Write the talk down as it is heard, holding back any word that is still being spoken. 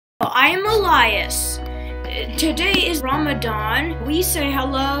I'm Elias. Today is Ramadan. We say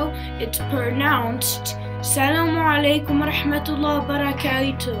hello. It's pronounced Assalamu alaikum rahmatullah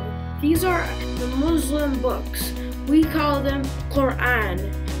barakatuh. These are the Muslim books. We call them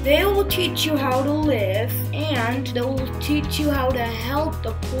Quran. They will teach you how to live, and they will teach you how to help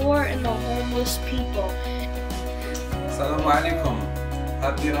the poor and the homeless people. Assalamu alaikum.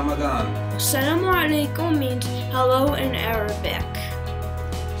 Happy Ramadan. Assalamu alaikum means hello in Arabic.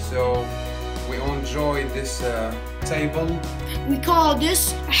 So we enjoy this table. We call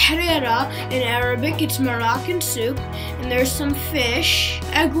this harira in Arabic. It's Moroccan soup, and there's some fish,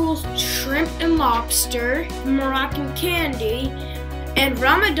 egg rolls, shrimp and lobster, Moroccan candy, and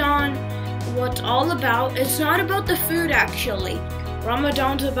Ramadan. What's all about? It's not about the food actually.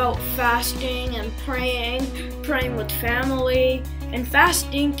 Ramadan's about fasting and praying with family, and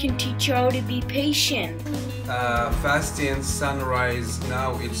fasting can teach you how to be patient. Fasting sunrise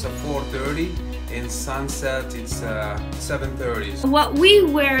now it's 4:30. In sunset it's 7:30. What we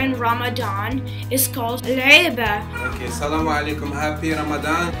wear in Ramadan is called al-iba. Okay, Assalamu alaikum. Happy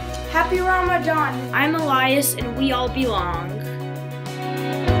Ramadan. Happy Ramadan. I'm Elias and we all belong.